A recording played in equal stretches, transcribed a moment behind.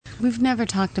We've never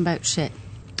talked about shit.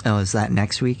 Oh, is that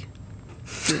next week?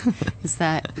 Is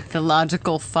that the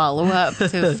logical follow-up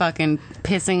to fucking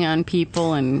pissing on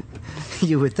people and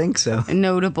You would think so.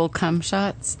 notable cum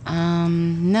shots?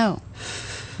 No.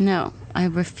 No, I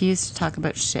refuse to talk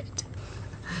about shit.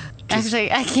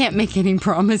 Actually, I can't make any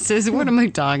promises. What am I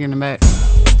talking about?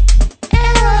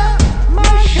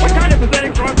 What kind of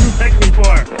pathetic drug you take me for?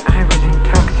 I was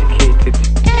intoxicated.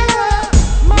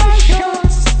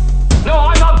 No,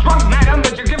 I'm not drunk, madam,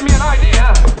 but you give me an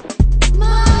idea.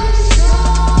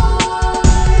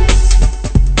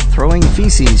 Throwing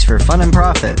feces for fun and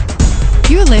profit.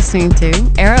 You're listening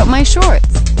to Air Out My Shorts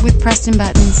with Preston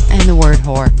Buttons and the word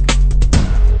whore.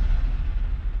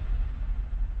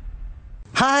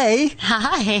 Hi!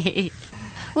 Hi.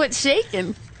 What's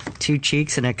shaking? 2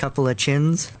 cheeks and a couple of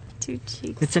chins. 2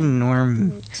 cheeks. It's a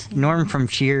Norm. Norm from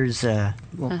Cheers thing.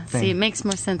 See, it makes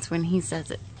more sense when he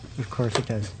says it. Of course it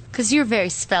does. Because you're very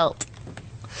svelte.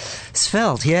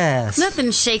 Svelte, yes.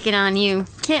 Nothing's shaking on you.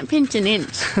 Can't pinch an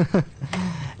inch.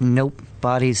 Nope.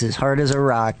 Body's as hard as a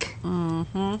rock.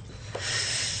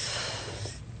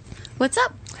 What's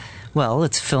up? Well,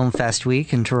 it's Film Fest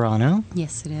week in Toronto,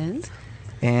 Yes, it is.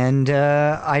 and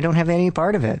I don't have any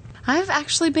part of it. I've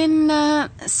actually been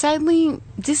sadly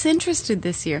disinterested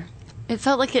this year. It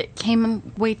felt like it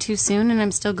came way too soon, and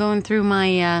I'm still going through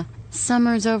my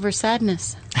summer's over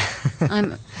sadness.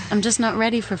 I'm just not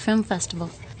ready for film festival.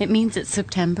 It means it's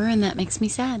September, and that makes me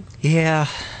sad. Yeah.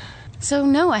 So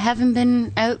no, I haven't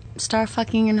been out star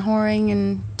fucking and whoring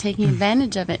and taking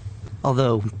advantage of it.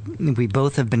 Although, we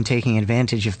both have been taking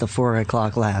advantage of the 4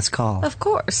 o'clock last call. Of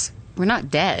course, we're not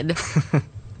dead.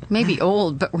 Maybe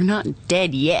old, but we're not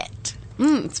dead yet.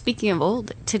 Speaking of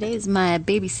old, today is my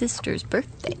baby sister's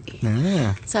birthday.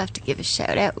 Ah. So I have to give a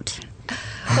shout out.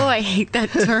 Oh, I hate that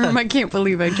term. I can't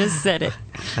believe I just said it.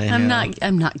 I'm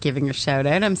not giving a shout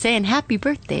out. I'm saying happy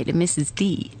birthday to Mrs.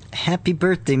 D. Happy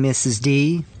birthday, Mrs.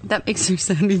 D. That makes her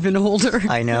sound even older.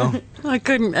 I know. I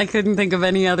couldn't think of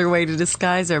any other way to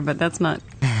disguise her, but it's not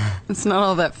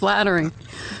all that flattering.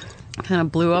 Kind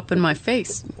of blew up in my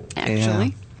face, actually.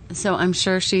 Yeah. So I'm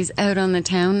sure she's out on the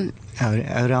town.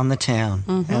 Out on the town.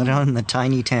 Out on the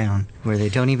tiny town where they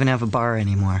don't even have a bar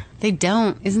anymore. They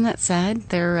don't. Isn't that sad?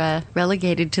 They're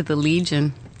relegated to the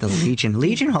Legion. The Legion.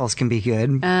 Legion halls can be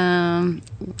good.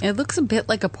 It looks a bit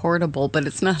like a portable, but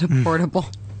it's not a portable.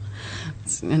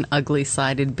 It's an ugly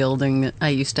sided building that I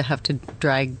used to have to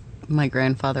drag my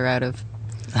grandfather out of.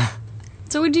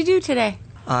 So what'd you do today?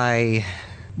 I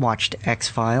watched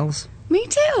X-Files. Me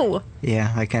too.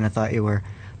 Yeah, I kind of thought you were.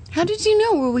 How did you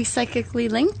know? Were we psychically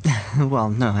linked? Well,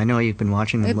 no, I know you've been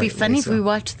watching them It'd be lately, funny if so- we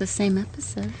watched the same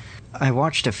episode. I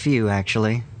watched a few,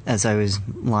 actually, as I was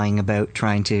lying about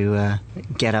trying to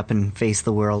get up and face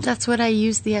the world. That's what I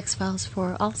used the X-Files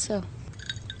for also.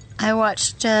 I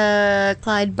watched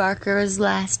Clyde Barker's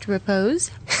Last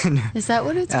Repose. Is that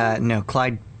what it's called? No,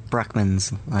 Clyde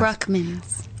Bruckman's.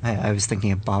 Bruckman's. I was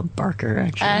thinking of Bob Barker,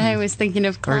 actually. I was thinking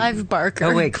of Clive Barker.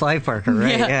 Oh, wait, Clive Barker,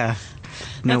 right? Yeah. Yeah.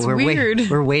 No, That's we're weird.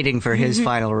 we're waiting for his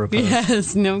final report.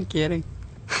 Yes, no kidding.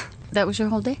 That was your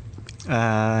whole day?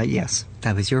 Yes.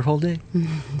 That was your whole day?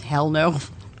 Hell no.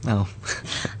 Oh.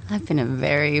 I've been a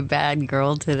very bad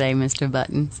girl today, Mr.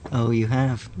 Buttons. Oh, you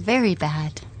have? Very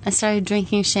bad. I started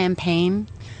drinking champagne.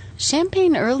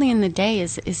 Champagne early in the day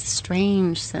is a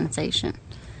strange sensation.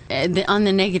 On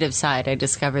the negative side, I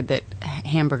discovered that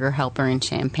Hamburger Helper and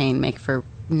champagne make for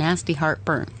nasty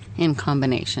heartburn in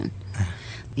combination.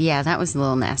 Yeah, that was a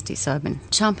little nasty, so I've been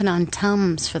chomping on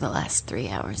Tums for the last 3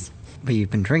 hours. But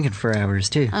you've been drinking for hours,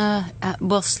 too.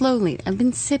 Well, slowly. I've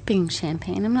been sipping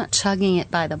champagne. I'm not chugging it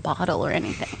by the bottle or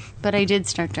anything. But I did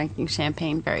start drinking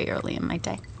champagne very early in my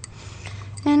day.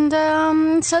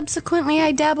 And subsequently,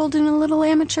 I dabbled in a little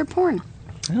amateur porn.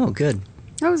 Oh, good.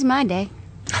 That was my day.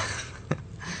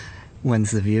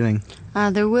 When's the viewing?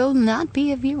 There will not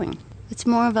be a viewing. It's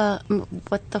more of a,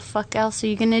 what the fuck else are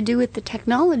you going to do with the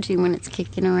technology when it's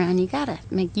kicking around? You gotta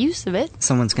make use of it.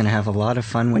 Someone's going to have a lot of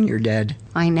fun when you're dead.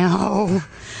 I know.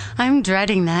 I'm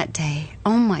dreading that day.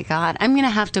 Oh my god. I'm going to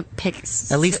have to pick...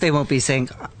 At least they won't be saying,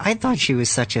 I thought she was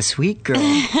such a sweet girl.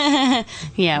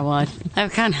 Yeah, well,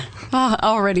 I've kind of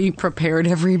already prepared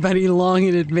everybody long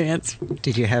in advance.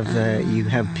 Did you have, you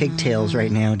have pigtails right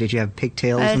now. Did you have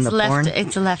pigtails in the porn?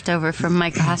 It's a leftover from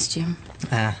my costume.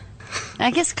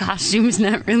 I guess costume is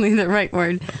not really the right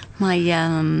word.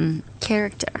 My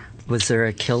character. Was there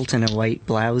a kilt and a white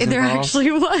blouse There involved?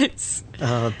 actually was.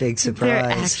 Oh, big surprise. There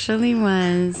actually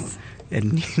was.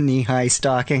 And knee-high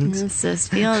stockings. It's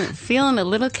just feeling a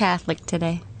little Catholic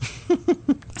today.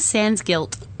 Sans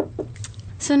guilt.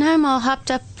 So now I'm all hopped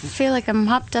up, feel like I'm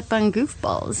hopped up on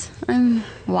goofballs. I'm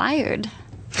wired.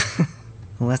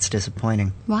 Well, that's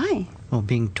disappointing. Why? Well,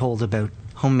 being told about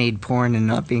homemade porn and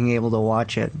not being able to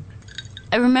watch it.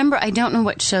 I remember, I don't know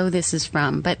what show this is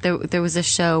from, but there was a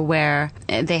show where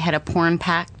they had a porn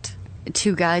pact.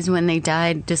 Two guys, when they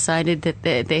died, decided that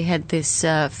they had this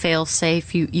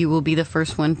fail-safe, you will be the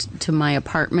first one to my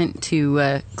apartment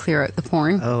to clear out the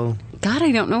porn. Oh. God,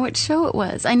 I don't know what show it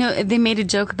was. I know they made a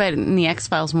joke about it in the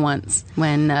X-Files once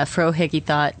when Frohiggy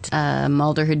thought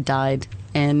Mulder had died.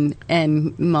 And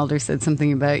Mulder said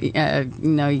something about,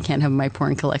 no, you can't have my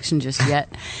porn collection just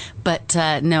yet. But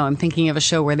no, I'm thinking of a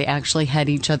show where they actually had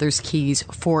each other's keys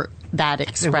for that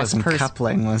express It wasn't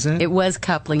coupling, was it? It was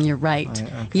coupling, you're right. Oh,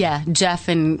 okay. Yeah, Jeff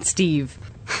and Steve.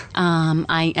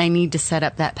 I need to set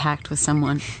up that pact with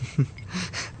someone.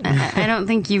 I don't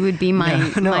think you would be my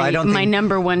I don't my think-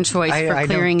 number one choice for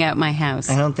clearing out my house.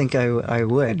 I don't think I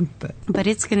would, but... But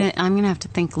I'm gonna have to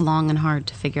think long and hard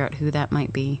to figure out who that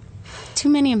might be. Too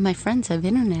many of my friends have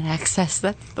internet access.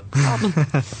 That's the problem.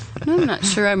 I'm not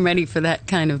sure I'm ready for that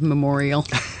kind of memorial.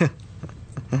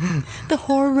 The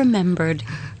whore remembered.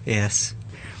 Yes.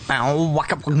 Well,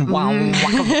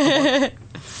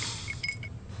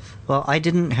 I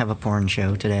didn't have a porn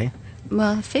show today.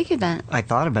 Well, I figured that. I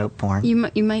thought about porn. You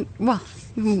might. Well,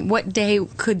 what day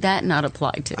could that not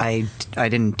apply to? I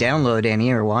didn't download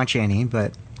any or watch any,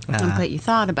 but... but you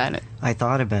thought about it. I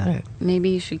thought about it. Maybe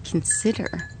you should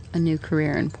consider a new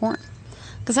career in porn.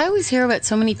 Because I always hear about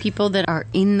so many people that are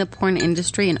in the porn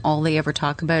industry and all they ever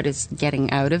talk about is getting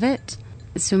out of it.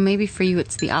 So maybe for you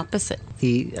it's the opposite.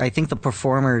 I think the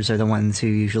performers are the ones who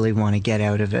usually want to get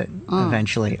out of it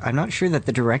eventually. I'm not sure that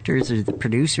the directors or the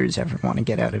producers ever want to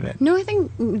get out of it. No, I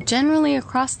think generally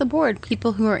across the board,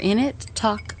 people who are in it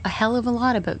talk a hell of a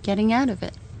lot about getting out of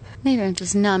it. Maybe I'm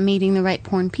just not meeting the right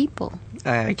porn people.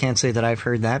 I can't say that I've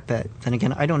heard that, but then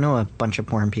again, I don't know a bunch of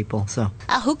porn people, so...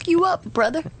 I'll hook you up,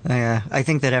 brother. I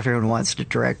think that everyone wants to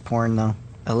direct porn, though,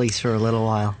 at least for a little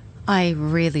while. I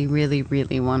really, really,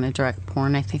 really want to direct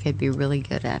porn. I think I'd be really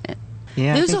good at it.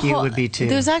 Yeah, I think you would be, too.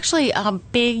 There's actually a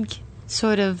big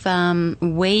sort of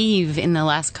wave in the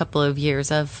last couple of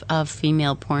years of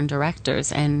female porn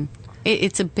directors, and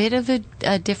it's a bit of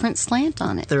a different slant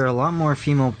on it. There are a lot more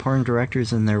female porn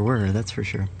directors than there were, that's for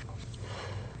sure.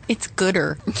 It's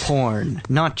gooder. Porn,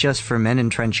 not just for men in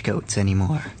trench coats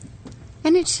anymore.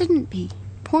 And it shouldn't be.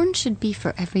 Porn should be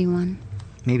for everyone.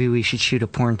 Maybe we should shoot a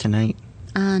porn tonight.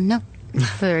 No.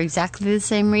 For exactly the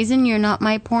same reason you're not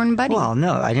my porn buddy. Well,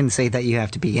 no, I didn't say that you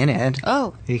have to be in it.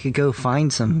 Oh. You could go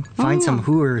find some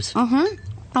hooers.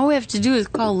 All we have to do is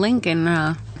call Link and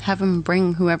have him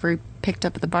bring whoever he picked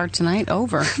up at the bar tonight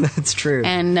over. That's true.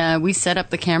 And we set up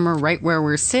the camera right where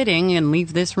we're sitting and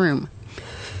leave this room.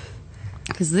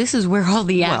 Because this is where all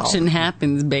the action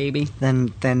happens, baby.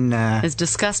 Then as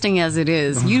disgusting as it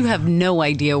is, you have no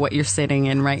idea what you're sitting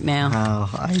in right now.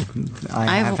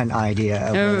 I have an idea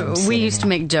of what I'm we sitting used to in.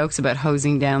 make jokes about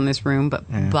hosing down this room, but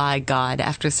by God,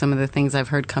 after some of the things I've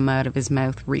heard come out of his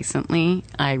mouth recently,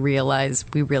 I realize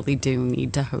we really do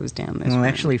need to hose down this room. Well,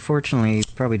 actually, fortunately, he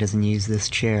probably doesn't use this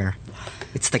chair.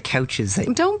 It's the couches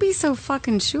that... Don't be so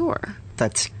fucking sure.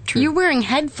 That's true. You're wearing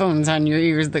headphones on your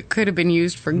ears that could have been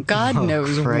used for God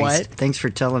knows Christ. what. Thanks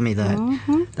for telling me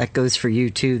that. That goes for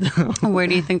you, too, though. Where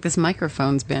do you think this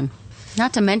microphone's been?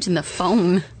 Not to mention the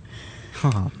phone.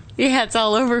 Oh. Yeah, it's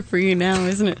all over for you now,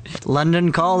 isn't it?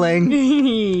 London calling.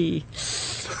 Baby.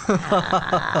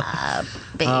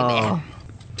 Oh.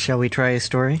 Shall we try a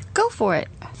story? Go for it.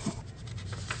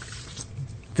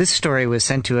 This story was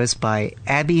sent to us by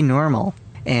Abby Normal,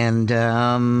 and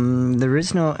there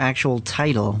is no actual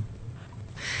title.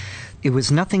 It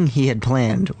was nothing he had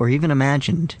planned or even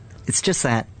imagined. It's just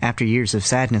that, after years of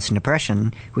sadness and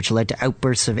depression, which led to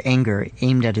outbursts of anger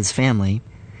aimed at his family,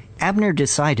 Abner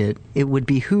decided it would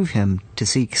behoove him to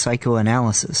seek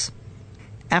psychoanalysis.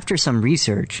 After some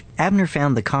research, Abner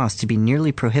found the cost to be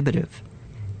nearly prohibitive.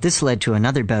 This led to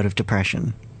another bout of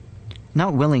depression.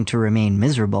 Not willing to remain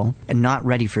miserable, and not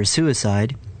ready for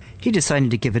suicide, he decided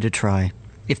to give it a try.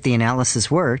 If the analysis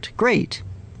worked, great.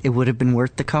 It would have been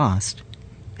worth the cost.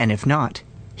 And if not,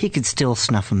 he could still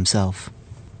snuff himself.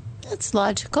 That's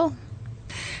logical.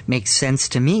 Makes sense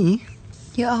to me.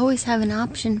 You always have an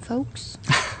option, folks.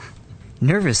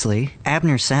 Nervously,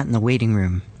 Abner sat in the waiting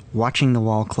room, watching the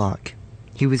wall clock.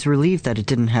 He was relieved that it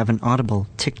didn't have an audible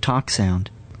tick-tock sound.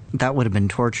 That would have been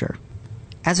torture.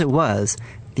 As it was,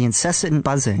 the incessant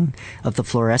buzzing of the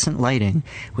fluorescent lighting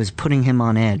was putting him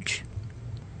on edge.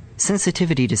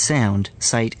 Sensitivity to sound,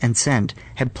 sight, and scent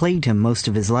had plagued him most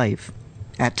of his life,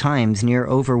 at times near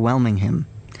overwhelming him.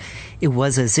 It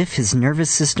was as if his nervous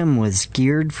system was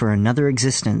geared for another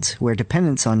existence where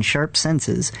dependence on sharp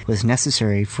senses was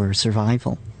necessary for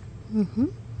survival. Mm-hmm.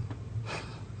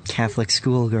 Catholic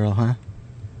schoolgirl, huh?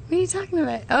 What are you talking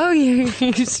about? Oh, you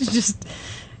just...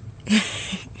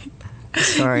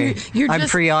 Sorry, I'm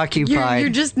preoccupied. You're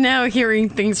just now hearing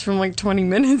things from like 20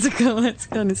 minutes ago. That's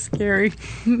kind of scary.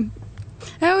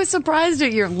 I was surprised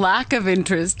at your lack of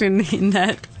interest in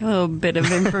that little bit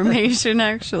of information,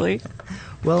 actually.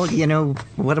 Well,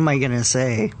 what am I going to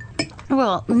say?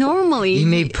 Well, normally... You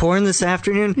made porn this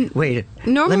afternoon? Wait,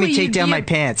 let me take down my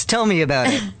pants. Tell me about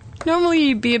it. Normally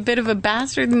you'd be a bit of a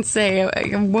bastard and say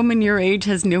a woman your age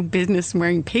has no business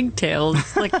wearing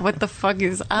pigtails. Like, what the fuck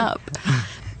is up?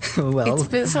 Well, it's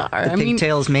bizarre. The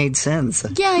pigtails made sense.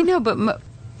 Yeah, I know, but...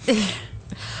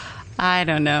 I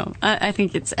don't know. I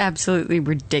think it's absolutely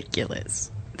ridiculous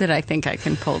that I think I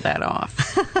can pull that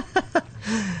off.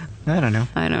 I don't know.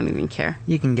 I don't even care.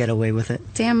 You can get away with it.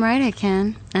 Damn right I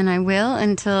can. And I will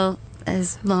until,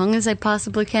 as long as I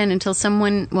possibly can, until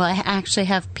someone... Well, I actually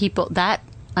have people that...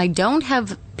 I don't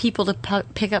have people to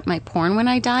pick up my porn when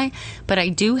I die, but I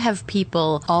do have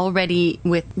people already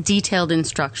with detailed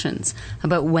instructions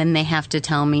about when they have to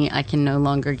tell me I can no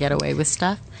longer get away with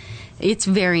stuff. It's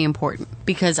very important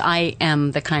because I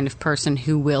am the kind of person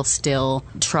who will still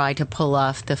try to pull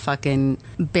off the fucking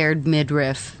bared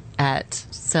midriff at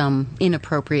some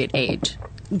inappropriate age.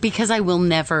 Because I will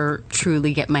never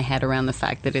truly get my head around the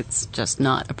fact that it's just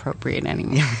not appropriate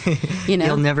anymore.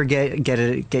 You'll never get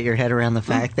your head around the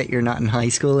fact that you're not in high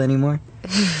school anymore?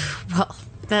 Well,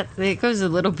 it goes a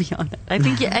little beyond that. I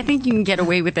think you can get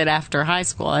away with it after high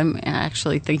school. I'm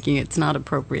actually thinking it's not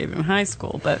appropriate in high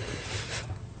school, but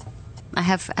I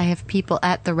have people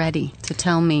at the ready to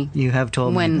tell me. You have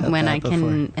told me about when that I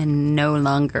can before. And no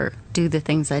longer do the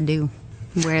things I do,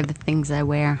 wear the things I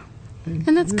wear,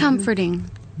 and that's comforting.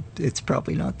 It's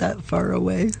probably not that far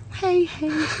away. Hey.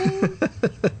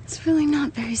 It's really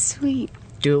not very sweet.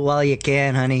 Do it while you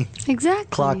can, honey. Exactly.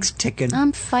 Clock's ticking.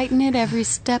 I'm fighting it every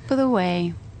step of the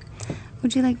way.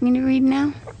 Would you like me to read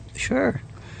now? Sure.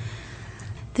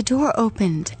 The door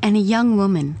opened, and a young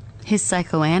woman, his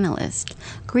psychoanalyst,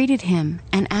 greeted him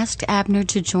and asked Abner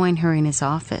to join her in his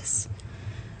office.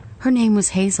 Her name was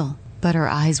Hazel, but her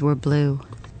eyes were blue.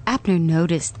 Abner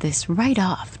noticed this right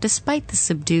off, despite the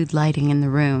subdued lighting in the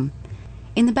room.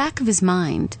 In the back of his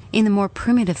mind, in the more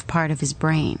primitive part of his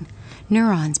brain,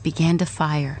 neurons began to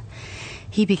fire.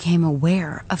 He became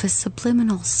aware of a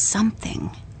subliminal something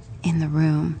in the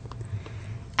room.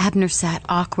 Abner sat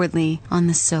awkwardly on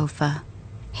the sofa,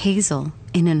 Hazel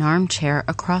in an armchair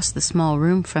across the small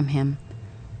room from him.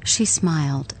 She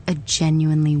smiled, a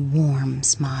genuinely warm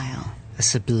smile. A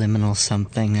subliminal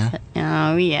something, huh?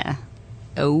 Oh, yeah.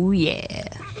 Oh, yeah.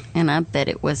 And I bet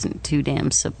it wasn't too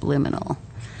damn subliminal.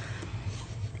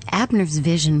 Abner's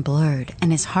vision blurred,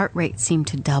 and his heart rate seemed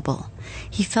to double.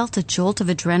 He felt a jolt of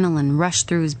adrenaline rush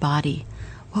through his body.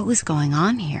 What was going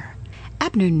on here?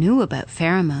 Abner knew about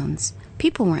pheromones.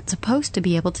 People weren't supposed to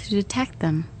be able to detect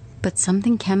them. But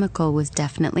something chemical was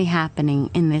definitely happening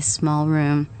in this small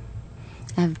room.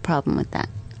 I have a problem with that.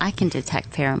 I can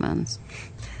detect pheromones.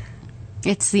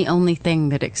 It's the only thing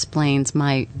that explains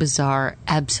my bizarre,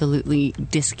 absolutely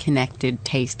disconnected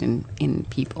taste in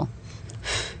people.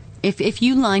 If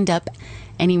you lined up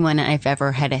anyone I've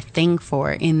ever had a thing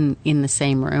for in the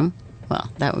same room,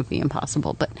 well, that would be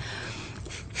impossible, but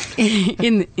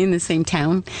in the same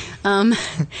town,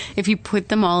 if you put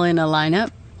them all in a lineup,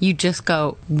 you just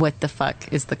go, what the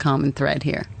fuck is the common thread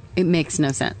here? It makes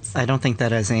no sense. I don't think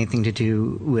that has anything to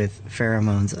do with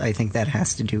pheromones. I think that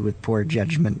has to do with poor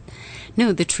judgment.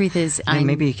 No, the truth is,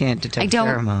 maybe you can't detect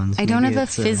pheromones. I don't have a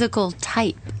physical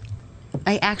type.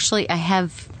 I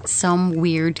have some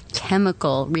weird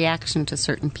chemical reaction to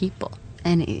certain people,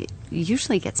 and it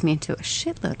usually gets me into a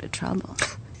shitload of trouble.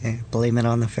 Yeah, blame it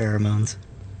on the pheromones.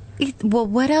 Well,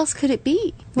 what else could it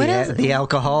be? What else? The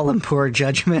alcohol and poor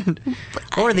judgment,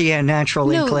 or the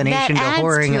natural inclination to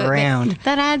whoring around.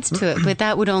 That adds to it, but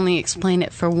that would only explain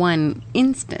it for one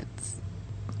instance.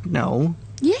 No.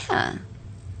 Yeah.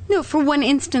 No, for one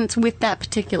instance with that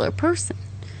particular person.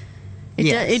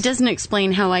 It doesn't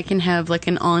explain how I can have like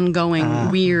an ongoing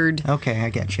weird... Okay, I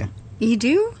get you. You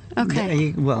do?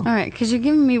 Okay. Well. All right, because you're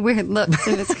giving me weird looks,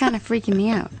 and it's kind of freaking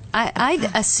me out. I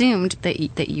assumed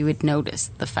that you would notice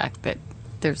the fact that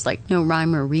there's like no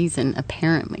rhyme or reason,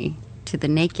 apparently, to the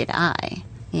naked eye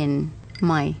in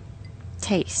my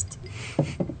taste.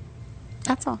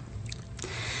 That's all.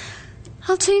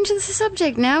 I'll change the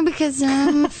subject now because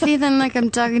I'm feeling like I'm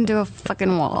talking to a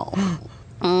fucking wall.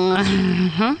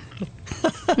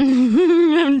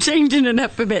 I'm changing it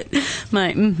up a bit.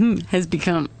 My has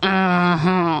become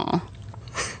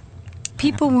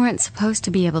People weren't supposed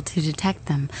to be able to detect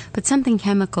them, but something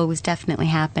chemical was definitely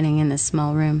happening in this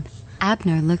small room.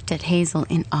 Abner looked at Hazel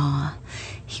in awe.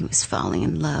 He was falling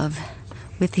in love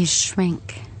with his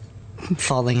shrink.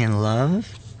 Falling in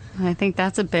love? I think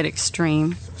that's a bit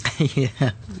extreme.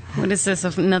 Yeah. What is this,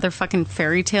 another fucking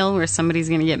fairy tale where somebody's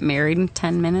going to get married in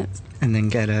 10 minutes? And then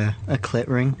get a clit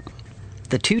ring.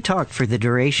 The two talked for the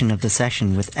duration of the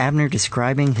session, with Abner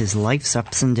describing his life's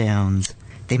ups and downs.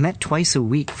 They met twice a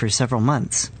week for several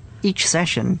months. Each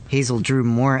session, Hazel drew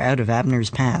more out of Abner's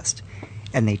past,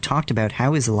 and they talked about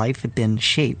how his life had been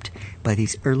shaped by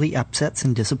these early upsets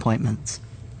and disappointments.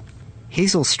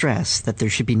 Hazel stressed that there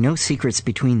should be no secrets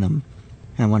between them.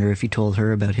 I wonder if he told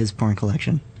her about his porn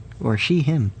collection. Or she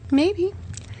him. Maybe.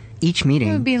 Each It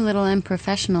meeting... would be a little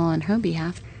unprofessional on her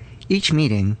behalf. Each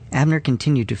meeting, Abner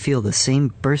continued to feel the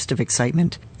same burst of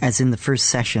excitement as in the first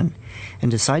session, and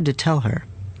decided to tell her.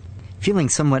 Feeling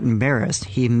somewhat embarrassed,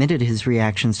 he admitted his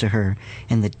reactions to her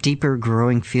and the deeper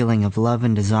growing feeling of love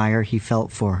and desire he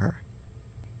felt for her.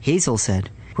 Hazel said,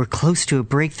 "We're close to a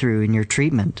breakthrough in your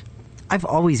treatment. I've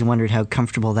always wondered how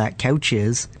comfortable that couch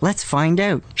is. Let's find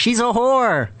out. She's a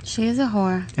whore!" She is a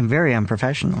whore. And very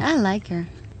unprofessional. I like her.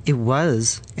 It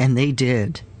was, and they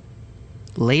did.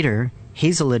 Later,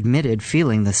 Hazel admitted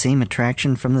feeling the same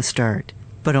attraction from the start,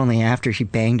 but only after she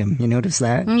banged him. You notice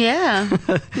that? Yeah.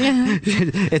 Yeah.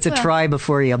 It's a try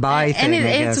before you buy thing, And I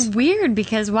it's guess. weird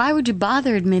because why would you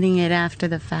bother admitting it after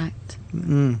the fact? I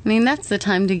mean, that's the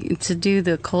time to do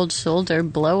the cold shoulder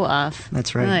blow off.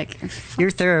 That's right. Like,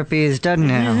 Your therapy is done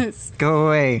now. Yes. Go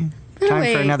away. Time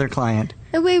away. for another client.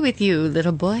 away with you,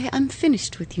 little boy. I'm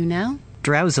finished with you now.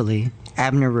 Drowsily,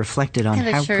 Abner reflected on I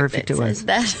have how a shirt perfect that it was. says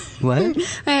that. What?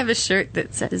 I have a shirt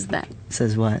that says that.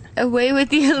 Says what? Away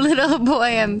with you, little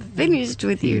boy. I'm finished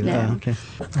with you Oh, now. okay.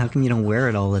 How come you don't wear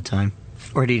it all the time?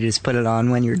 Or do you just put it on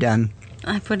when you're done?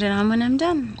 I put it on when I'm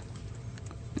done.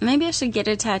 Maybe I should get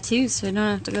a tattoo so I don't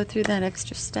have to go through that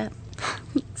extra step.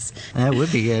 That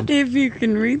would be good. If you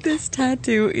can read this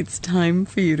tattoo, it's time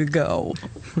for you to go.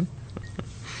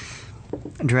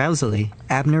 Drowsily,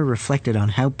 Abner reflected on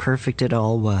how perfect it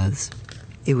all was.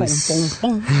 It was...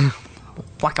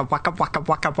 Waka waka waka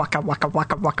waka waka waka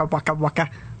waka waka waka waka.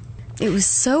 It was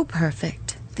so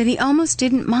perfect that he almost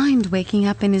didn't mind waking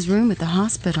up in his room at the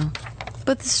hospital.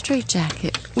 But the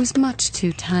straitjacket was much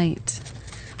too tight.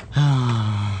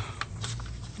 Wow,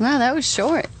 that was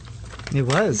short. It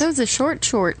was. That was a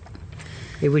short.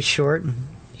 It was short.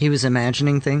 He was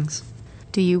imagining things.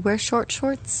 Do you wear short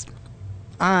shorts?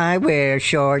 I wear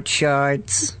short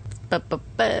shorts.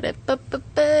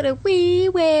 We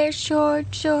wear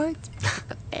short shorts.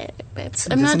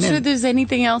 I'm not Doesn't sure it- there's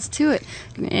anything else to it.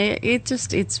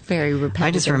 It's very repetitive.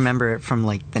 I just remember it from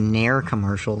like the Nair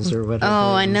commercials or whatever.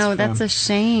 Oh, I it was know. from. That's a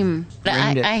shame.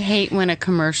 Ruined it. I hate when a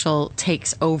commercial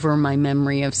takes over my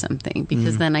memory of something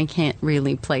because then I can't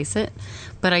really place it.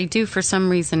 But I do, for some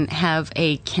reason, have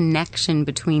a connection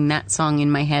between that song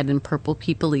in my head and Purple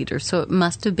People Eater. So it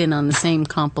must have been on the same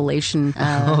compilation.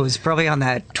 Oh, it was probably on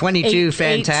that 22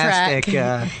 fantastic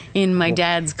eight-track in my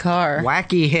dad's car.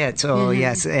 wacky hits. Oh,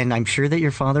 yes. And I'm sure that your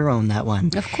father owned that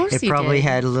one. Of course It he probably did.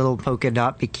 had a little polka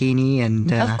dot bikini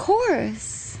and... Of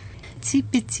course. Itsy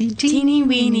bitsy Teeny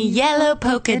weeny yellow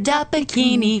polka dot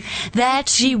bikini that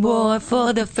she wore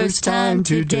for the first time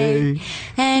today.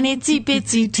 An itsy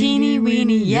bitsy teeny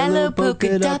weeny yellow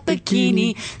polka dot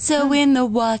bikini. So in the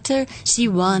water she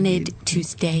wanted to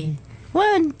stay.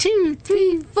 1, 2,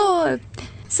 3. 4.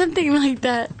 Something like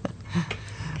that.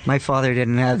 My father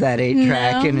didn't have that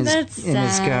 8-track No, in his that's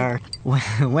sad. car.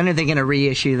 When are they going to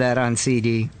reissue that on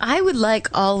CD? I would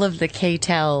like all of the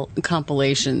K-Tel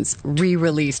compilations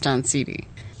re-released on CD.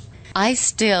 I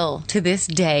still, to this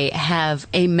day, have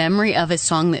a memory of a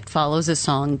song that follows a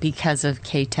song because of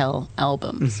K-Tel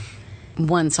albums.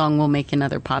 One song will make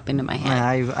another pop into my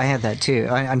head. I had that too.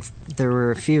 There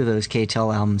were a few of those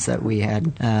K-Tel albums that we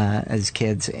had as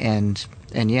kids, and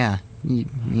yeah,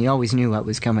 you always knew what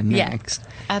was coming next.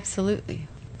 Absolutely.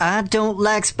 I don't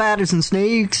like spiders and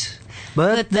snakes,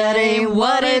 but that ain't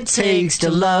what it takes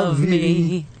to love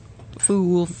me.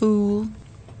 Fool, fool.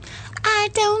 I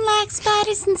don't like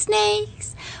spiders and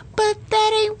snakes, but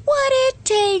that ain't what it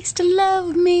takes to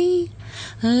love me.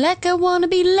 Like I wanna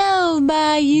be loved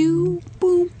by you.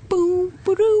 Boom, boom,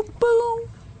 boom, boom.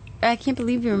 I can't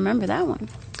believe you remember that one.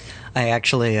 I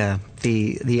actually,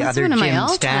 the That's other one of my Jim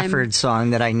all-time- Stafford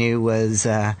song that I knew was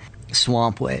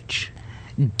Swamp Witch.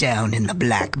 Down in the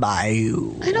Black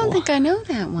Bayou. I don't think I know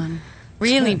that one.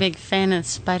 Really big fan of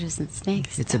spiders and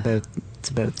snakes. It's about It's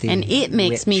about the And it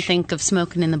makes me witch. think of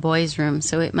Smoking in the Boys' Room,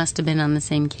 so it must have been on the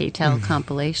same K-Tel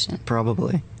compilation.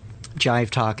 Probably.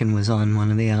 Jive Talkin' was on one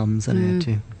of the albums that I had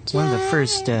too. One of the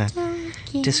first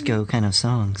disco kind of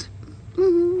songs.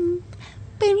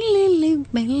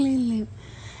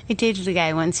 I dated a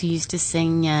guy once who used to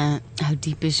sing How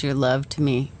Deep Is Your Love to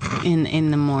me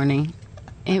in the morning.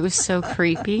 It was so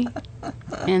creepy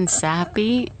and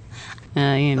sappy.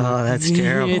 You know, Oh, that's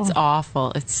terrible. It's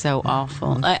awful. It's so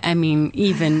awful. I mean,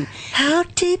 even... How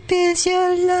deep is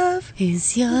your love?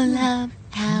 Is your love?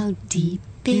 How deep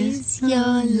is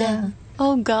your love?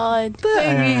 Oh, God.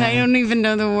 I don't even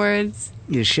know the words.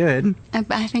 You should.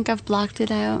 I think I've blocked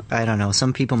it out. I don't know.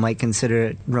 Some people might consider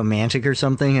it romantic or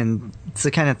something, and it's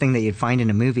the kind of thing that you'd find in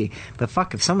a movie. But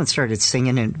fuck, if someone started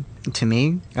singing it to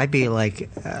me, I'd be like,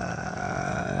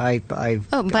 I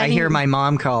hear my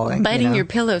mom calling. Biting your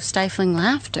pillow, stifling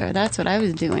laughter. That's what I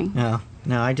was doing. No,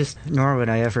 nor would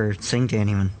I ever sing to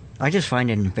anyone. I just find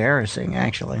it embarrassing,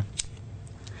 actually.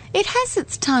 It has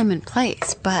its time and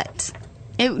place, but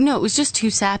it was just too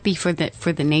sappy for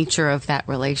the nature of that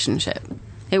relationship.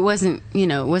 It wasn't,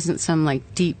 it wasn't some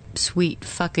like deep, sweet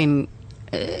fucking.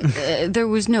 There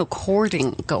was no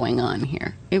courting going on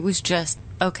here. It was just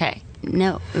okay.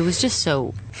 No, it was just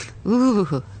so.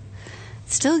 Ooh,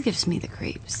 still gives me the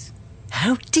creeps.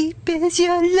 How deep is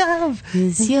your love?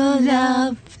 Is your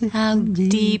love? How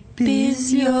deep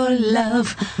is your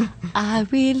love? I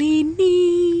really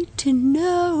need to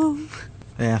know.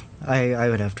 Yeah, I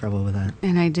would have trouble with that.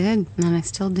 And I did, and I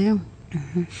still do.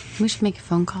 Mm-hmm. We should make a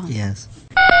phone call. Yes.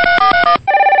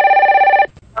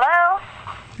 Hello?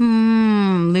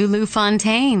 Lulu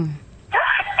Fontaine.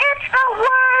 It's the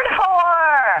word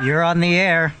whore! You're on the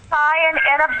air. I am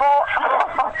in a bowl.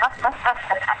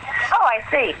 Oh, I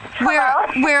see. Hello?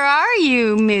 Where are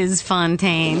you, Ms.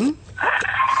 Fontaine?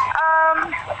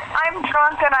 I'm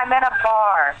drunk and I'm in a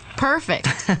bar. Perfect.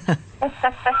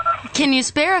 Can you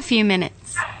spare a few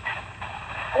minutes?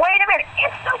 Wait a minute.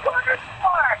 It's the word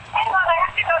whore. Hang on, I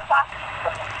have to go talk.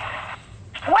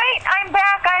 Wait, I'm back.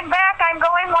 I'm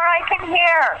going where I can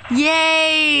hear.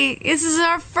 Yay! This is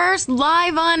our first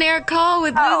live on-air call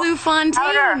with Lulu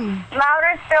Fontaine.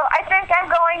 Louder still. I think I'm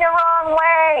going the wrong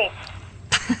way.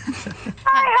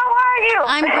 Hi, how are you?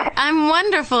 I'm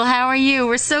wonderful. How are you?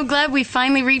 We're so glad we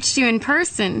finally reached you in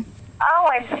person. Oh,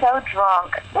 I'm so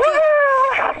drunk. Woo!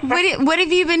 What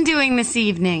have you been doing this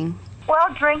evening?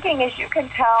 Well, drinking, as you can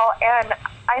tell, and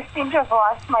I seem to have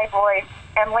lost my voice,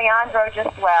 and Leandro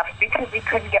just left because he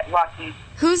couldn't get lucky.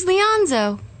 Who's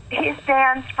Leonzo? He's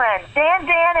Dan's friend. Dan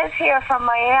is here from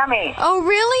Miami. Oh,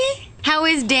 really? How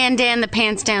is Dan the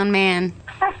pants down man?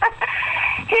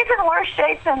 He's in worse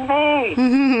shape than me.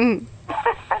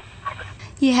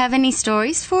 You have any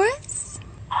stories for us?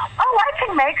 Oh, I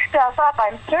can make stuff up.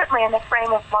 I'm certainly in the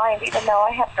frame of mind, even though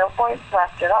I have no voice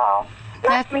left at all.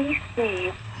 Let me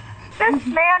see. This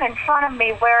man in front of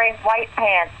me wearing white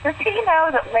pants, does he know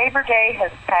that Labor Day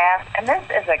has passed? And this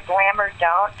is a glamour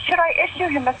don't. Should I issue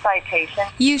him a citation?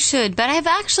 You should, but I've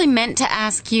actually meant to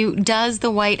ask you, does the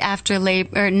no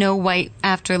white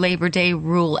after Labor Day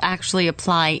rule actually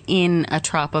apply in a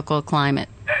tropical climate?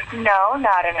 No,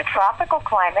 not in a tropical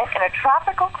climate. In a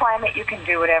tropical climate, you can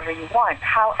do whatever you want.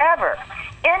 However,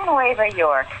 in Nueva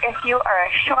York, if you are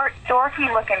a short,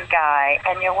 dorky-looking guy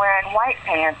and you're wearing white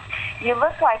pants, you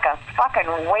look like a fucking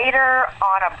waiter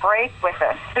on a break with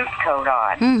a suit coat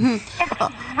on. Mm-hmm. It's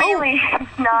really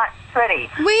not pretty.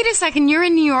 Wait a second, you're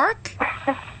in New York?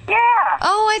 Yeah.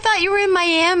 Oh, I thought you were in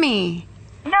Miami.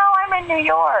 No, I'm in New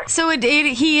York. So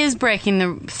he is breaking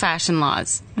the fashion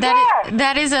laws. Yes.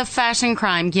 That is a fashion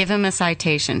crime. Give him a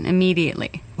citation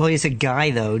immediately. Well, he's a guy,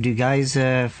 though. Do guys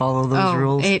follow those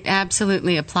rules? It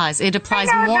absolutely applies. It applies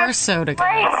more so to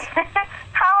guys.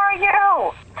 How are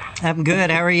you? I'm good.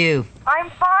 How are you?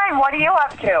 I'm fine. What are you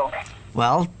up to?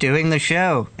 Well, doing the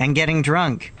show and getting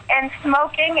drunk. And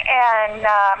smoking and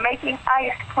making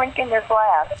ice clink in your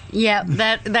glass. Yeah,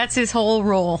 that's his whole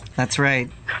role. That's right.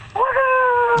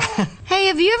 Woohoo! Hey,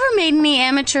 have you ever made any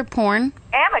amateur porn?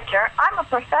 Amateur? I'm a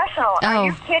professional. Are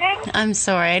you kidding? I'm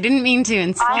sorry. I didn't mean to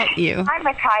insult you. I'm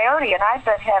a coyote, and I've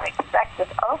been having sex with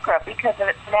okra because of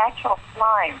its natural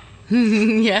slime.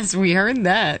 Yes, we heard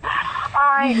that.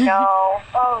 I know.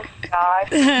 Oh,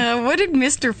 God. What did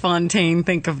Mr. Fontaine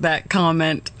think of that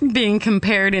comment, being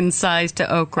compared in size to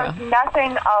okra?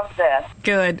 Nothing of this.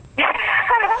 Good.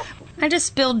 I just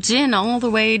spilled gin all the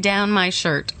way down my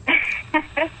shirt.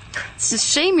 It's a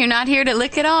shame you're not here to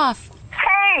lick it off.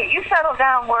 Hey, you settle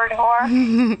down, word whore.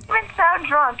 You've been so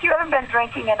drunk. You haven't been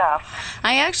drinking enough.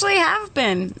 I actually have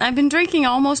been. I've been drinking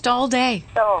almost all day.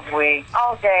 So have we.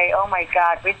 All day. Oh, my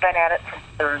God. We've been at it since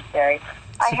Thursday.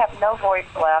 I I have no voice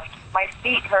left. My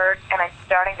feet hurt, and I'm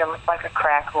starting to look like a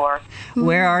crack whore.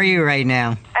 Where are you right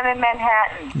now? I'm in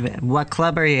Manhattan. What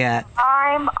club are you at?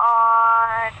 I'm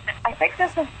on, I think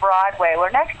this is Broadway.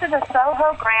 We're next to the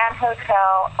Soho Grand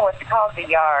Hotel. Oh, it's called The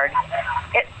Yard.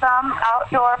 It's some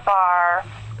outdoor bar.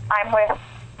 I'm with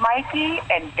Mikey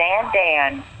and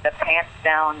Dan, the pants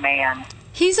down man.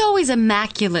 He's always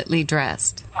immaculately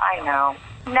dressed. I know.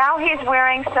 Now he's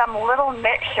wearing some little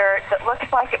knit shirt that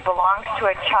looks like it belongs to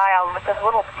a child with his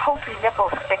little pokey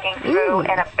nipples sticking through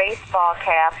and a baseball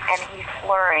cap, and he's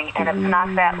slurring, and it's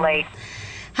not that late.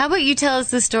 How about you tell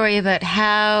us the story about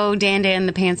how Dan,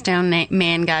 the pants down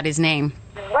man, got his name?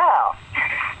 Well,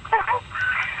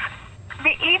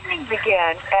 the evening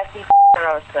began at the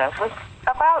Rosa with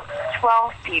about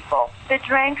 12 people. The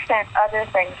drinks and other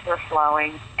things were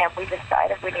flowing, and we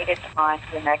decided we needed to go on to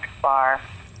the next bar.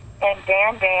 And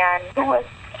Dan, who was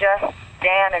just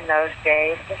Dan in those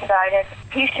days, decided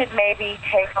he should maybe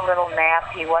take a little nap.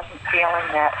 He wasn't feeling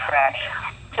that fresh.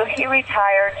 So he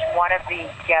retired to one of the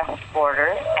guest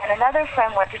boarders, and another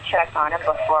friend went to check on him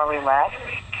before we left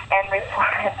and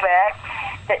reported back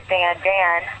that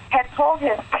Dan had pulled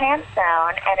his pants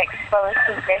down and exposed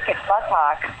his naked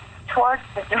buttocks towards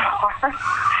the door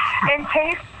in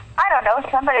case, I don't know,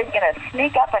 somebody's going to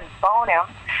sneak up and phone him.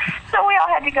 So we all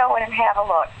had to go in and have a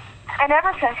look. And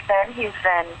ever since then, he's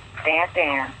been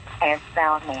Dan, pants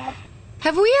down man.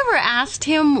 Have we ever asked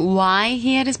him why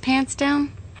he had his pants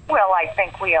down? Well, I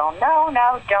think we all know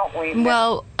now, don't we?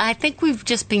 Well, I think we've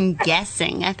just been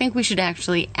guessing. I think we should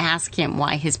actually ask him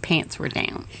why his pants were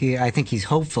down. I think he's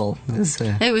hopeful.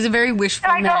 It was a very wishful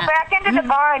Can I nap. go back into the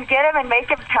bar and get him and make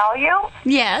him tell you?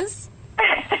 Yes.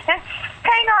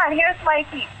 Hang on, here's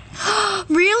Mikey.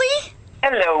 Really?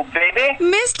 Hello, baby.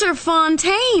 Mr.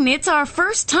 Fontaine, it's our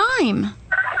first time.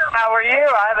 How are you?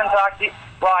 I haven't talked to you.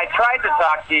 Well, I tried to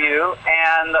talk to you,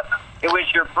 and it was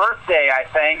your birthday, I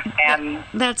think, and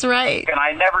That's right.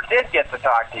 I never did get to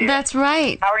talk to you. That's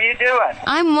right. How are you doing?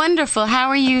 I'm wonderful. How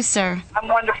are you, sir? I'm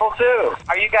wonderful, too.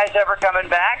 Are you guys ever coming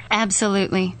back?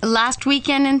 Absolutely. Last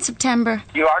weekend in September.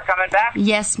 You are coming back?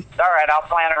 Yes. All right, I'll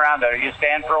plan around it. Are you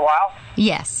staying for a while?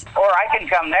 Yes. Or I can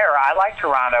come there. I like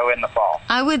Toronto in the fall.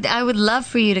 I would love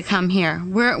for you to come here.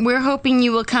 We're hoping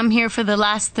you will come here for the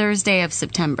last Thursday of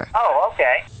September. Oh,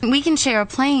 okay. We can share a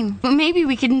plane. Well, maybe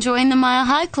we can join the Mile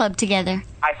High Club together.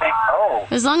 I think,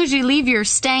 As long as you leave your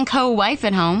stank-ho wife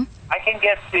at home. I can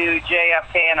get to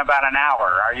JFK in about an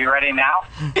hour. Are you ready now?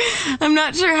 I'm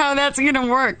not sure how that's going to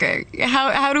work.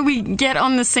 How do we get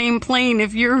on the same plane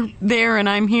if you're there and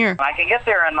I'm here? I can get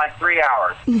there in like 3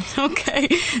 hours. Okay.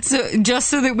 So just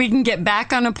so that we can get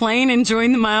back on a plane and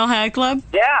join the Mile High Club?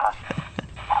 Yeah.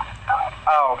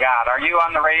 Oh, God. Are you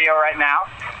on the radio right now?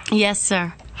 Yes,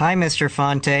 sir. Hi, Mr.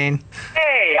 Fontaine.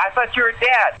 Hey, I thought you were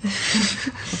dead.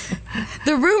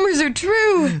 The rumors are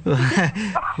true.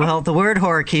 Well, the word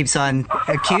whore keeps on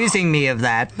accusing me of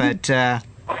that, but no,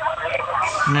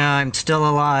 I'm still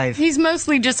alive. He's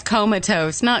mostly just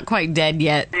comatose, not quite dead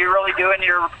yet. Are you really doing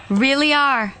your... Really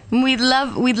are. We'd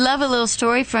love a little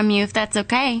story from you if that's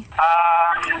okay. Man,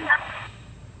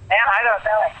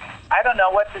 I don't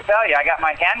know what to tell you. I got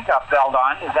my handcuff belt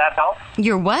on. Does that help?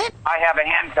 Your what? I have a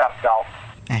handcuff belt.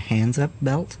 A hands-up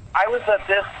belt? I was at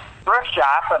this thrift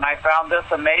shop, and I found this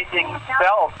amazing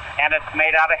belt, and it's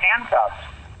made out of handcuffs.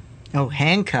 Oh,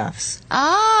 handcuffs.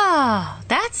 Oh,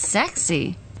 that's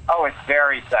sexy. Oh, it's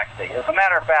very sexy. As a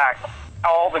matter of fact,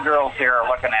 all the girls here are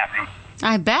looking at me.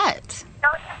 I bet.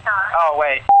 Oh,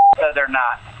 wait. So they're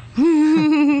not.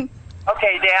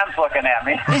 Okay, Dan's looking at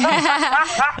me.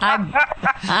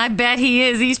 I bet he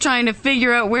is. He's trying to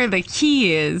figure out where the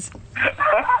key is.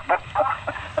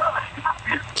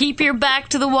 Keep your back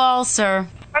to the wall, sir.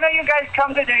 Why don't you guys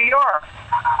come to New York?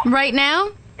 Right now?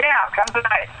 Yeah, come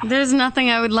tonight. There's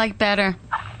nothing I would like better.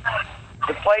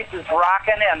 The place is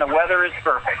rocking and the weather is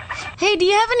perfect. Hey, do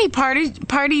you have any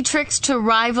party tricks to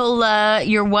rival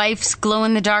your wife's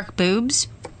glow-in-the-dark boobs?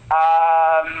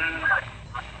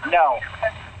 No.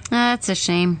 That's a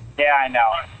shame. Yeah, I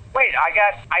know. Wait, I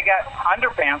got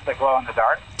underpants that glow in the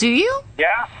dark. Do you?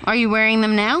 Yeah, Are you wearing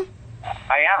them now?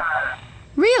 I am.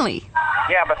 Really?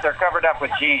 Yeah, but they're covered up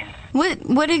with jeans.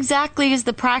 What exactly is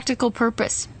the practical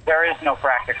purpose? There is no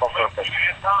practical purpose.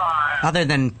 Other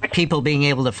than people being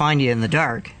able to find you in the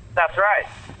dark. That's right.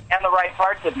 And the right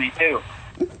parts of me, too.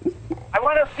 I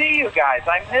want to see you guys.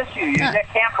 I miss you. You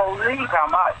can't believe how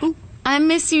much. I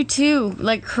miss you too,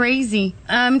 like crazy.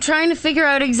 I'm trying to figure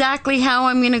out exactly how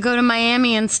I'm going to go to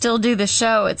Miami and still do the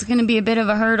show. It's going to be a bit of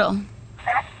a hurdle.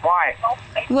 Why?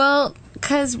 Well,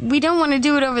 because we don't want to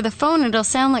do it over the phone. It'll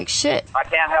sound like shit. I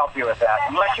can't help you with that.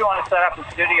 Unless you want to set up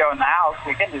a studio in the house,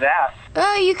 we can do that.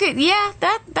 You could, yeah,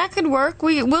 that could work.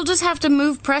 We'll just have to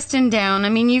move Preston down. I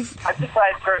mean, I've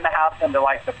decided to turn the house into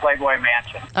like the Playboy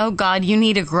Mansion. Oh God, you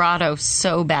need a grotto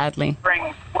so badly.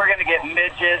 We're going to get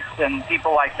midgets and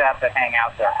people like that hang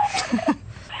out there.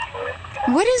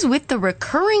 What is with the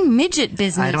recurring midget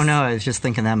business? I don't know. I was just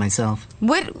thinking that myself.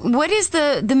 What is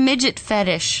the midget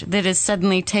fetish that has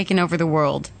suddenly taken over the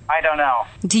world? I don't know.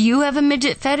 Do you have a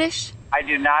midget fetish? I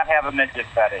do not have a midget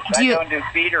fetish. I don't do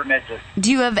feet or midgets.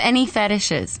 Do you have any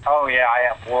fetishes? Oh, yeah,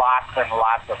 I have lots and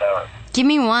lots of those. Give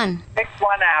me one. Pick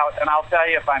one out, and I'll tell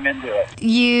you if I'm into it.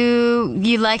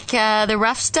 You like the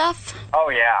rough stuff? Oh,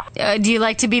 yeah. Do you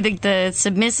like to be the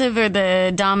submissive or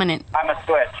the dominant? I'm a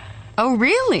switch. Oh,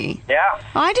 really? Yeah.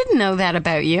 Oh, I didn't know that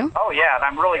about you. Oh, yeah, and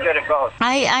I'm really good at both.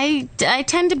 I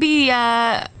tend to be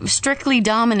strictly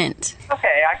dominant.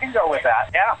 Okay, I can go with that,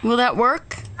 yeah. Will that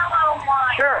work?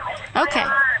 Sure. Okay.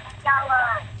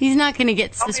 He's not going to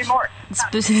get Tell me more.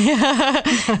 No. So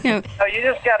you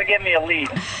just got to give me a lead.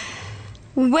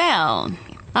 Well,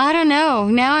 I don't know.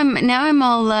 Now I'm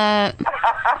all. I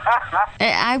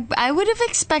would have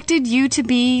expected you to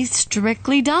be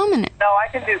strictly dominant. No, I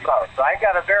can do both. I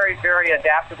got a very, very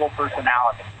adaptable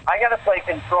personality. I got to play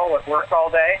control at work all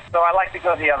day, so I like to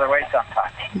go the other way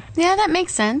sometimes. Yeah, that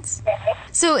makes sense.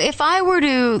 So if I were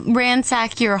to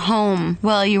ransack your home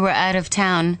while you were out of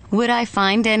town, would I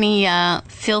find any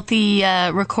filthy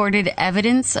recorded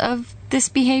evidence of this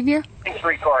behavior? It's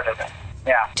recorded.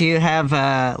 Yeah. Do you have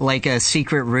like a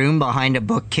secret room behind a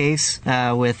bookcase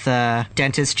with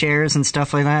dentist chairs and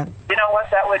stuff like that? You know what?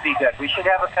 That would be good. We should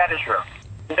have a fetish room.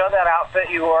 You know that outfit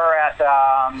you wore at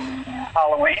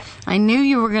Halloween? I knew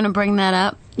you were going to bring that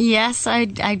up. Yes, I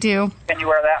do. Can you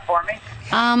wear that for me?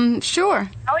 Sure.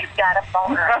 Oh, he's got a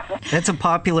boner. That's a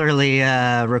popularly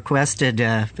requested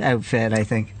outfit, I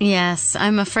think. Yes,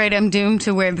 I'm afraid I'm doomed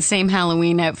to wear the same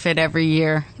Halloween outfit every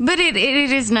year. But it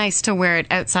is nice to wear it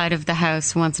outside of the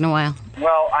house once in a while.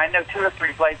 Well, I know 2 or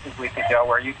 3 places we could go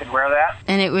where you could wear that.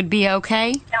 And it would be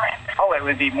okay? Oh, it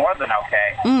would be more than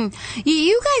okay.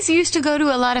 You guys used to go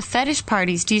to a lot of fetish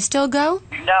parties. Do you still go?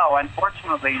 No,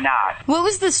 unfortunately not. What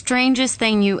was the strangest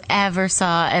thing you ever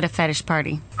saw at a fetish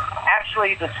party?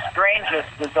 Actually, the strangest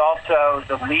is also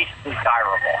the least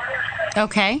desirable.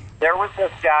 Okay. There was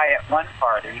this guy at one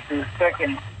party who took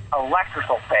an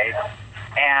electrical tape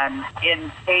and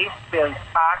encased his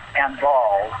cock and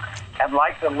balls and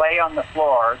liked to lay on the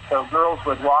floor so girls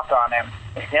would walk on him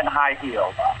in high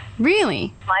heels.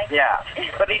 Really? Yeah,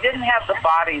 but he didn't have the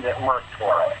body that worked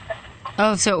for it.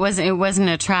 Oh, so it wasn't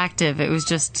attractive. It was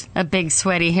just a big,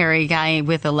 sweaty, hairy guy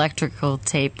with electrical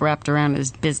tape wrapped around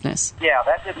his business. Yeah,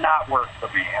 that did not work for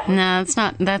me. No,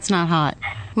 that's not hot.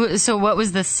 So what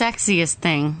was the sexiest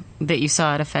thing that you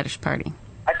saw at a fetish party?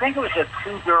 I think it was a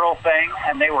 2-girl thing,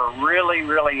 and they were really,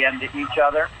 really into each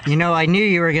other. You know, I knew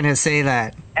you were going to say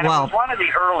that. And it was one of the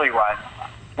early ones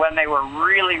when they were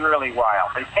really, really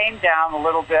wild. They came down a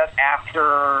little bit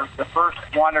after the first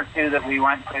 1 or 2 that we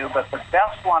went to, but the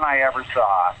best one I ever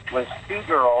saw was 2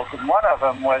 girls, and one of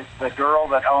them was the girl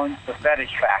that owns the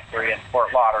fetish factory in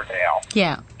Fort Lauderdale.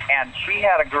 Yeah. And she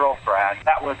had a girlfriend.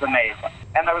 That was amazing.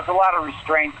 And there was a lot of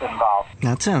restraints involved.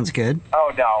 That sounds good.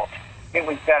 Oh, no. It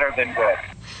was better than good.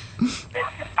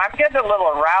 I'm getting a little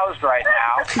aroused right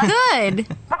now. Good.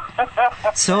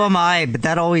 So am I, but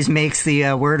that always makes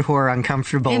the word whore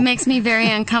uncomfortable. It makes me very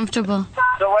uncomfortable.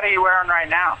 So what are you wearing right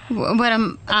now? What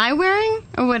am I wearing?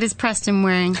 Or what is Preston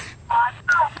wearing?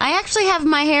 I actually have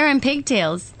my hair in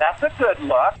pigtails. That's a good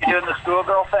look. You doing the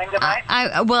schoolgirl thing tonight?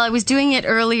 I was doing it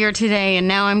earlier today, and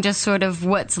now I'm just sort of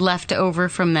what's left over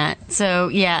from that. So,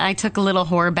 yeah, I took a little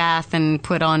whore bath and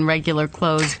put on regular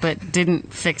clothes, but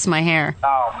didn't fix my hair.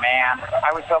 Oh, man.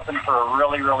 I was hoping for a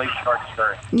really, really short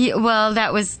skirt. Yeah, well,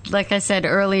 that was, like I said,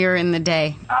 earlier in the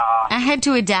day. I had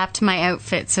to adapt my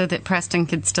outfit so that Preston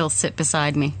could still sit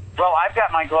beside me. Well, I've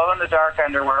got my glow-in-the-dark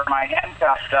underwear, my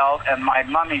handcuff belt, and my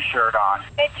mummy shirt on.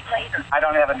 I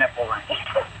don't have a nipple ring.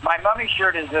 My mummy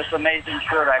shirt is this amazing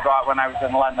shirt I bought when I was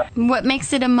in London. What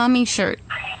makes it a mummy shirt?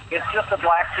 It's just a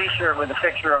black T-shirt with a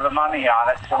picture of a mummy on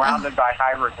it, surrounded by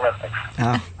hieroglyphics.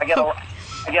 Oh. I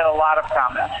get a lot of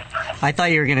comments. I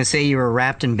thought you were going to say you were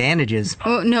wrapped in bandages.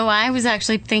 Oh, no, I was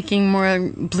actually thinking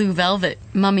more blue velvet.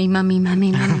 Mummy, mummy,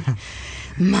 mummy, mummy.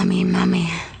 Mummy, mummy.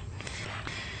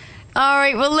 All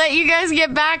right, we'll let you guys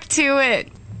get back to it.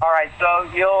 All right, so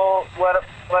you'll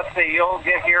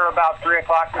get here about 3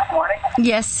 o'clock this morning?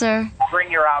 Yes, sir.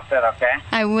 Bring your outfit, okay?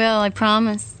 I will, I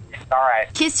promise. All right.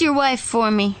 Kiss your wife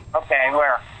for me. Okay,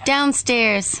 where?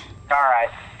 Downstairs. All right.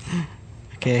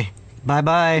 Okay.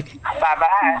 Bye-bye.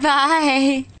 Bye-bye.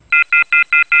 Bye.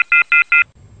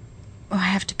 I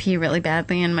have to pee really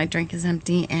badly and my drink is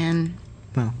empty and...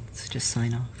 Well, let's just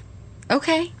sign off.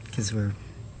 Okay. Because we're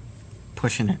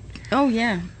pushing it. Oh,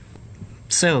 yeah.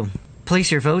 So,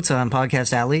 place your votes on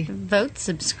Podcast Alley. Vote,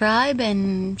 subscribe,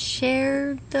 and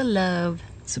share the love.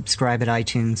 Subscribe at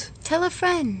iTunes. Tell a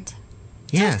friend.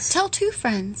 Yes. Tell 2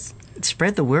 friends.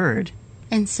 Spread the word.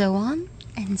 And so on,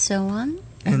 and so on,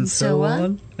 And so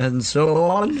on. And so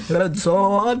on. And so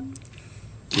on.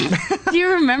 Do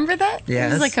you remember that?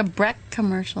 Yes. It was like a Breck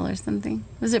commercial or something.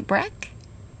 Was it Breck?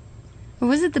 Or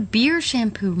was it the beer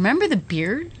shampoo? Remember the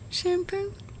beer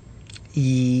shampoo?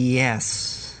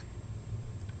 Yes.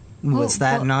 Was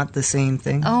that not the same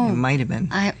thing? Oh. It might have been.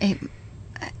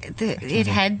 It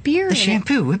had beer The in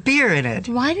shampoo with beer in it.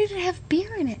 it. Why did it have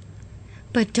beer in it?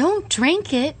 But don't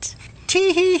drink it.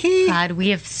 Tee-hee-hee. God, we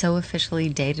have so officially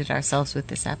dated ourselves with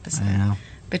this episode. I know.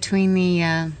 Between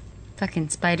the fucking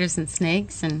spiders and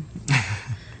snakes and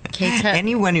Kate's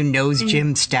Anyone who knows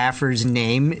Jim Staffer's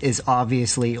name is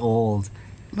obviously old.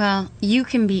 Well, you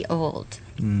can be old.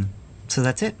 So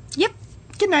that's it. Yep.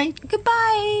 Good night.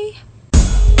 Goodbye.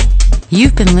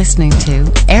 You've been listening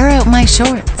to Air Out My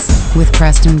Shorts with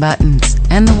Preston Buttons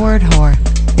and the Word Whore.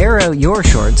 Air out your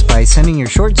shorts by sending your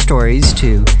short stories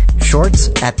to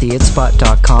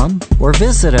shorts@theitspot.com or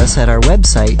visit us at our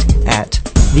website at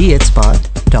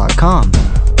theitspot.com.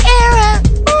 Air out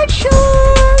my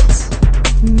shorts.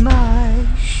 My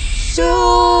shorts.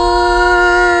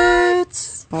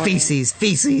 Feces,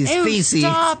 feces, Ew, feces.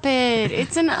 stop it.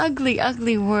 It's an ugly,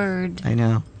 ugly word. I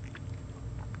know.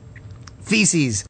 Feces.